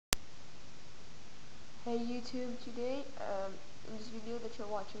Hey YouTube, today in this video that you're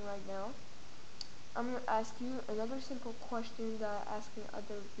watching right now, I'm going to ask you another simple question that I ask in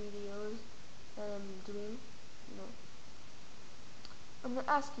other videos that I'm doing. I'm going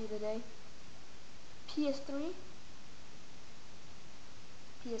to ask you today, PS3,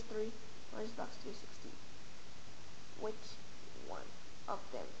 PS3 or Xbox 360, which one of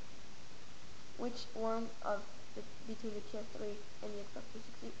them? Which one of between the PS3 and the Xbox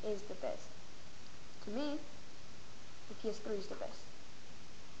 360 is the best? To me, the PS3 is the best.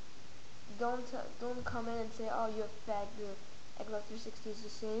 Don't come in and say, oh, you're fat, the Xbox 360 is the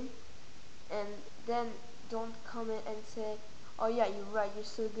same, and then don't come in and say, oh yeah, you're right, you're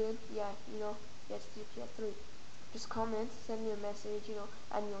so good, yeah, yes, the PS3. Just comment, send me a message,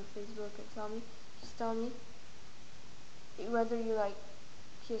 add me on Facebook and just tell me whether you like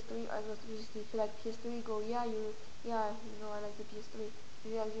PS3 or Xbox 360. If you like PS3, go, yeah, I like the PS3. If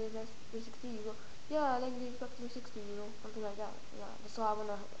you like the Xbox 360, you go, yeah, I like the Xbox 360, something like that. Yeah, that's all I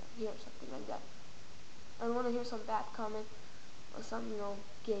wanna hear, something like that. I don't wanna hear some bad comment or some,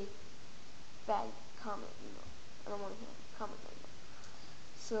 gay, bad comment, I don't wanna hear a comment like that.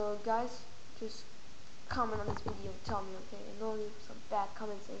 So, guys, just comment on this video, tell me, okay? And don't leave some bad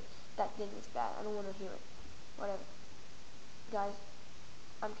comments saying that thing is bad. I don't wanna hear it. Whatever. Guys,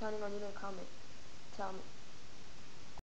 I'm counting on you to comment. Tell me.